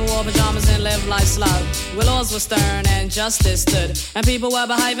 when people wore pajamas and lived life slow, where laws were stern and justice stood, and people were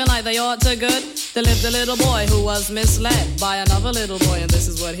behaving like they ought to good, there lived a little boy who was misled by another little boy, and this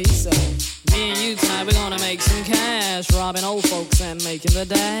is what he said. Me and you tonight, we're gonna make some cash, robbing old folks and making the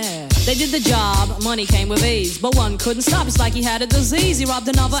dash. They did the job, money came with ease, but one couldn't stop, it's like he had a disease. He robbed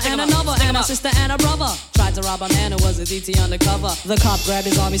another and another, and a sister and a brother. Tried to rob a man who was a DT undercover. The cop grabbed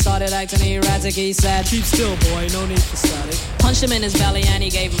his arm, he started acting erratic. He said, keep still, boy, no need for static. Punched him in his belly and he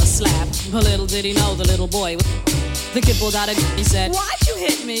gave him a slap. But little did he know, the little boy, the kid pulled out a he said, why'd you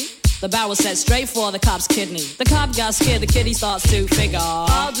hit me? The barrel set straight for the cop's kidney. The cop got scared, the kitty starts to figure,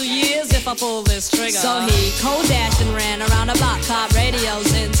 I'll do years if I pull this trigger. So he cold dashed and ran around a block. Cop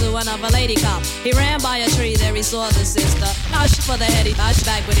radios into another lady cop. He ran by a tree, there he saw the sister. Now for the head, he touched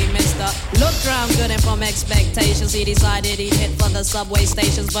back, but he missed her. Looked round good and from expectations, he decided he'd hit for the subway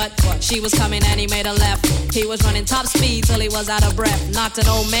stations. But she was coming and he made a left. He was running top speed till he was out of breath. Knocked an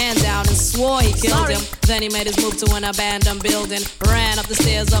old man down and swore he killed him. Then he made his move to an abandoned building. Ran up the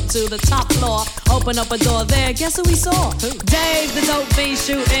stairs up to the top floor. Opened up a door there, guess who he saw? Who? Dave, the dope fiend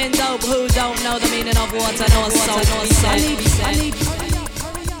shooting dope. Who don't know the meaning of water nor soap? He said, I need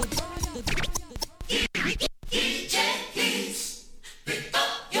DJ, please pick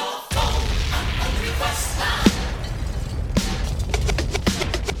up your phone. I'm on the request line.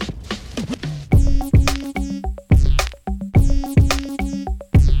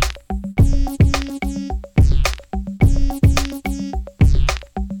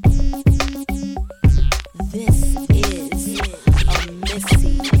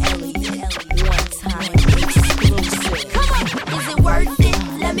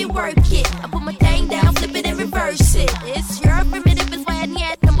 Work it. I put my thing down, flip it and reverse it. It's your primitive, it's why I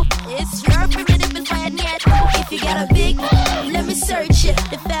need number. It's your primitive, it's why I need number. If you got a big, let me search it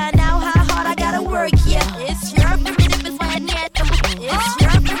to find out how hard I gotta work. Yeah, it's your primitive, it's why I need number. It's your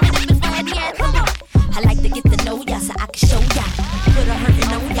primitive, it's why I need number. I like to get to know ya so I can show ya. Put a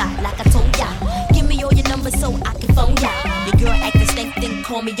hurtin' on ya like I told ya. Give me all your numbers so I can phone ya. Your girl acting stank, then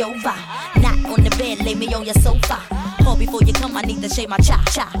call me over. Not on the bed, lay me on your sofa. Call before you come, I need to shave my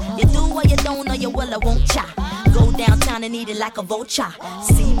cha-cha. You do or you don't, or you will, I won't cha. Go downtown and eat it like a vulture.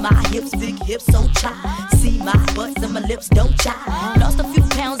 See my hips, big hips, so cha. See my butts and my lips, don't cha. Lost a few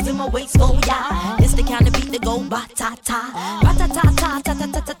pounds in my waist, oh yeah. It's the kind of beat that go ba-ta-ta.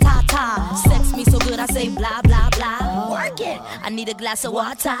 Ba-ta-ta-ta-ta-ta-ta-ta-ta. Sex me so good, I say blah, blah, blah. Work it, I need a glass of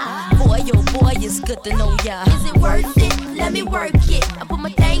water. Boy, oh boy, it's good to know ya. Is it worth it? Let me work it. I put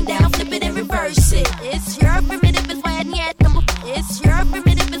my thing down, flip it and reverse it. It's your primitive, it's why I need number. It's your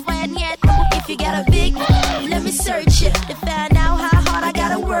primitive, it's why I need number. If you got a big, let me search it to find out how hard I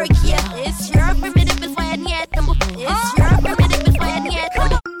gotta work. Yeah, it's your primitive, it's why I need number. It's your primitive, it's why I need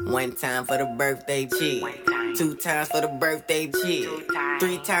number. One time for the birthday cheat. 2 times for the birthday cheat.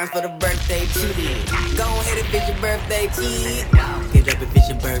 3 times for the birthday cheat. Go ahead and bitch your birthday cheat. Get up and bitch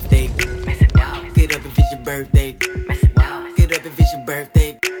your birthday. Get up and bitch your birthday. Get up and bitch your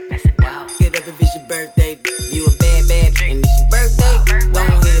birthday. Get up and bitch your birthday. You a bad and it's your birthday. Go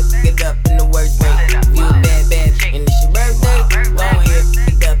ahead, get up in the worst way. You a bad and it's your birthday. Go ahead,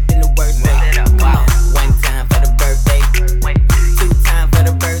 get up in the worst way. Come on, 1 time for the birthday. 2 times for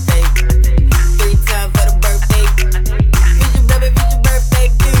the birthday. 3 times for the birthday. Bitch your birthday,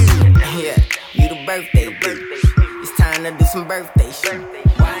 yeah, you the birthday bitch. It's time to do some birthday shit.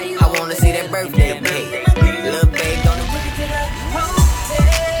 I wanna see that birthday cake. Little babe gonna bring it to the hotel.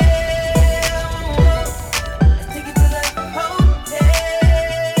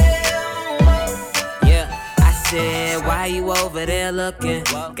 Why you over there looking?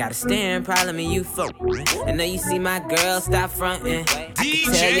 Got a staring problem and you fuck. I know you see my girl, stop frontin'. I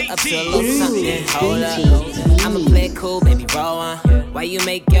can tell you up to a little something. Hold up, I'ma play it cool, baby, roll on. Why you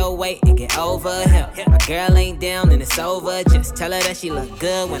make your way and get over here? My girl ain't down and it's over. Just tell her that she look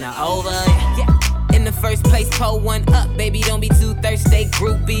good when I'm over. In the first place, pull one up, baby, don't be too thirsty.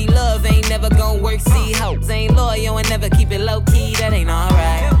 Groupie love ain't never gon' work. See, hoes ain't loyal and never keep it low key. That ain't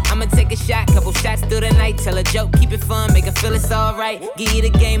alright. I'ma take a shot, couple shots through the night. Tell a joke, keep it fun, make her feel it's alright. Give you the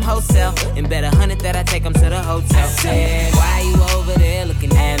game wholesale, and bet 100 that I take them to the hotel. Said, why you over there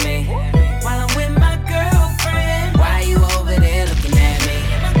looking at me? While I'm with my girlfriend. Why you over there looking at me?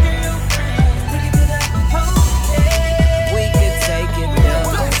 My girlfriend. Take it to the hotel. We could take it there.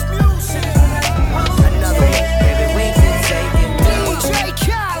 Another one, baby, we could take it there.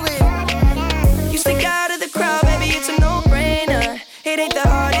 You stick out of the crowd, baby, it's a no-brainer. It ain't the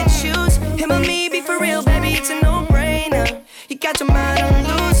hard to choose. Him or me, be for real, baby, it's a no-brainer. You got your mind on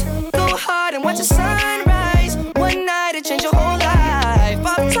loose. Go hard and watch the sunrise. One night it change your whole life.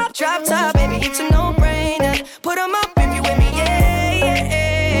 Pop top, drop top, baby, it's a no-brainer. Put 'em up if you with me, yeah, yeah,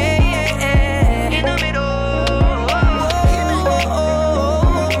 yeah, yeah. In the middle.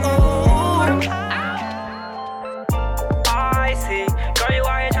 I see. Girl, you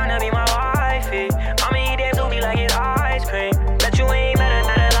out here tryna be my wifey. Mommy, eat that to me like it's ice cream. Bet you ain't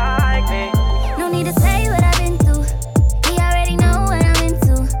better like me. No need to say what I've been through. He already know what I'm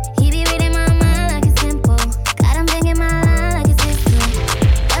into. He be reading my mind like it's simple. Got him thinking my line like it's his too.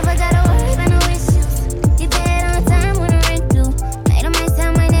 Never gotta worry about no issues. He paid on time when I rent through. Made him ice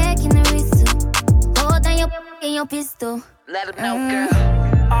down my neck in the wrist too. Hold down your in your pistol. Let him know, girl.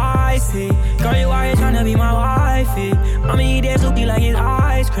 icy. Girl, you out here tryna be my wifey. I'ma eat that Zuki like it's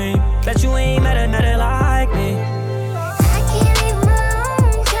ice cream. Bet you ain't met another like me.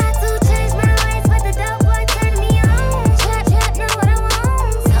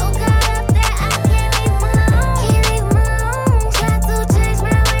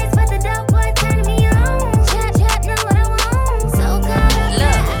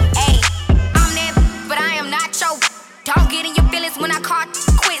 When I caught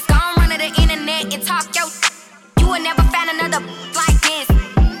quits, gon' run to the internet and talk yo. You will never find another like this.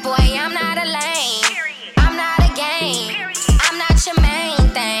 Boy, I'm not a lame. I'm not a game. I'm not your main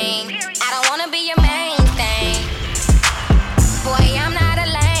thing. I don't wanna be your main thing. Boy, I'm not a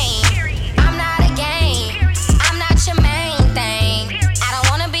lame. I'm not a game. I'm not your main thing. I don't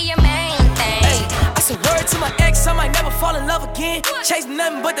wanna be your main thing. Hey, I said word to my ex, I might never fall in love again. Chasing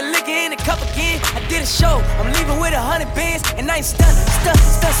nothing but the liquor in the cup again. I did a show, I'm leaving with 100 bands. And I ain't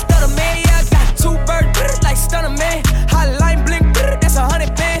stutter, man. Yeah, I got 2 birds, like stunner, man. Hotline blink, that's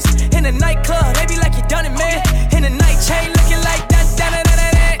 100 bands. In the nightclub, they be like you done it, man. In the night chain, looking like that.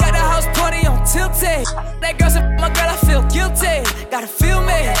 Got the house party on tilted. That girl's my girl, I feel guilty. Gotta feel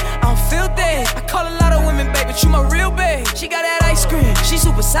me, I don't feel that. I call a lot of women, baby, but you my real babe. She got that ice cream, she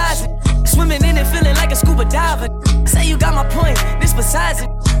supersizing. Swimming in it, feeling like a scuba diver. Say you got my point, this besides it.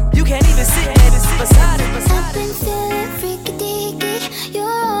 You can't even sit here, this is beside it. I've been feeling freaky deaky. You're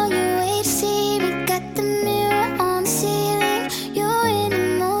on your way to see me. Got the mirror on the ceiling. You're in the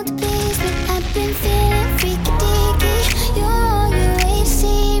mood to please me. I've been feeling freaky deaky. You're on your way to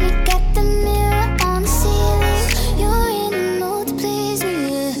see me. Got the mirror on the ceiling. You're in the mood to please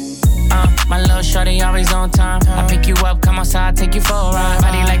me. My little shorty always on time. I pick you up, come outside, take you for a ride.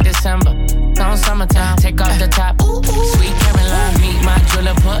 Body like December, on summertime. Take off the top, sweet Caroline. Meet my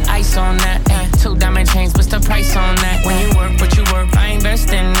jeweler, put ice on that. 2 diamond chains, what's the price on that? When you work, but you work, I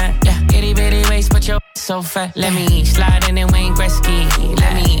invest in that. Yeah, itty bitty waist, but your so fat. Let me slide in and Wayne Gretzky.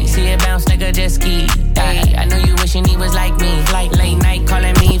 Let me see it bounce, nigga, just ski. Ay, I know you wishing he was like me. Like late night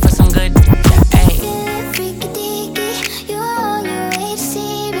calling me for some good. Ay. Freaky deaky. You're on your way to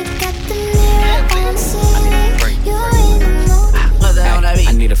see me. Got the mirror on the ceiling. You're in the mood.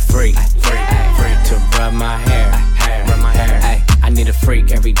 I need a freak to rub my hair. I need a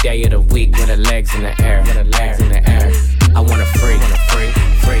freak every day of the week with her legs in the air. I want a freak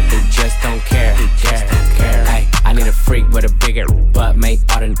who just don't care. I need a freak with a bigger butt, make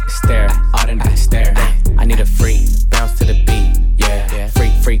all the niggas stare. I need a freak, bounce to the beat. Yeah,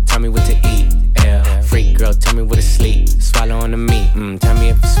 freak, tell me what to eat. Yeah, freak girl, tell me what to sleep. Swallow on the meat, tell me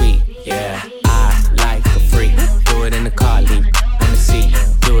if it's sweet. Yeah, I like a freak. Do it in the car, leave on the seat.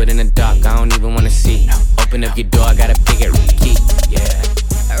 Do it in the dark, I don't even wanna see. Open up your door, I got a bigger key. Yeah.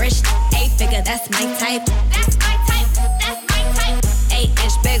 Rich 8-figure, that's my type. That's my type.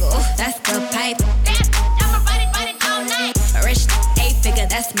 8-inch bagel, that's the pipe. I'ma ride it all night. Rich 8-figure,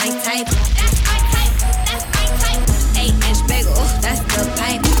 that's my type. That's my type. 8-inch bagel, that's the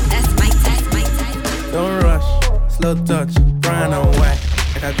pipe. That's my type. Don't rush, slow touch, brown and white.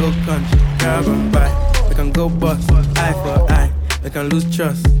 Like I go country, grab and buy. We can go bust, eye for eye. We can lose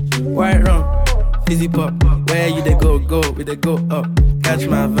trust. White rum, fizzy pop. Where you they go, we they go up. Catch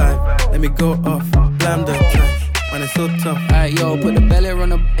my vibe, let me go off. Blam the trash, man it's so tough. Alright, yo, put the belly on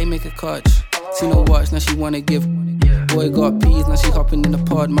the make a catch. See no watch, now she wanna give. Boy got peas, now she hopping in the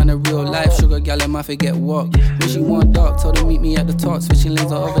pod. Man, a real life sugar gal, and my forget walk. When she want dark, told her meet me at the top. Switching lanes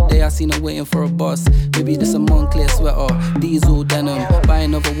the other day, I seen her waiting for a bus. Maybe this a Moncler sweater, diesel denim.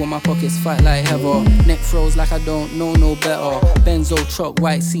 Buying over with my pockets fat like heather. Neck froze like I don't know no better. Benzo truck,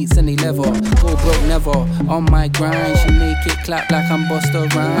 white seats and they leather. Go broke never, on my grind. She make it clap like I'm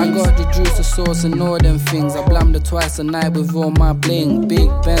Busta Rhymes. I got the juice, the sauce and all them things. I blammed her twice a night with all my bling. Big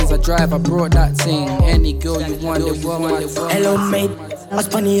Benz I drive, I brought that thing. Any girl you want, the one. Hello mate, I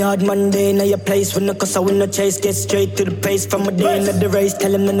spun the hard Monday. Now your place when the cause I win the chase. Get straight to the pace from a day into the race.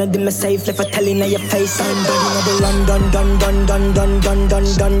 Tell him none of them are safe. Left I tell him now your face. I'm done with the London,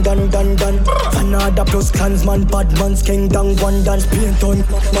 done. Fanada plus clansman, bad man's king down. One dance, paint on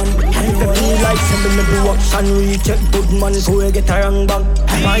man. And if you feel like sending me do action, recheck good man. Go get a wrong bang.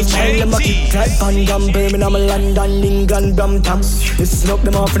 My child them a kick like Van Gam. Birmingham, London, England, Brampton. Listen up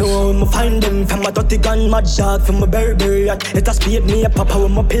them off the home. Find them from a 30 gun, mad dog from a berry. Burberry hat. It a speed me a papa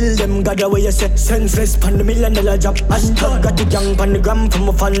with my pill them. God away you say senseless pan the $1 million job. Hashtag got the gang pan the gram from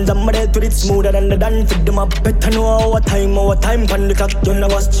my fans. I'm ready to it smoother than the dance. Fit them up better know our time pan the clock. You know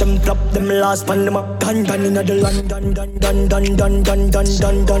watch them flop them last pan them up. Dun in the land dun.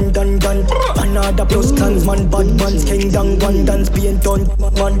 Another plus clans man bad man's king down one dance being done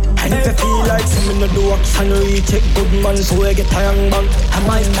man. And if you feel like some no do action reach it good man so I get a young bang. And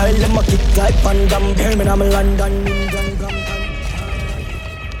my style them a kick like Van Damme. Hear me I'm a London.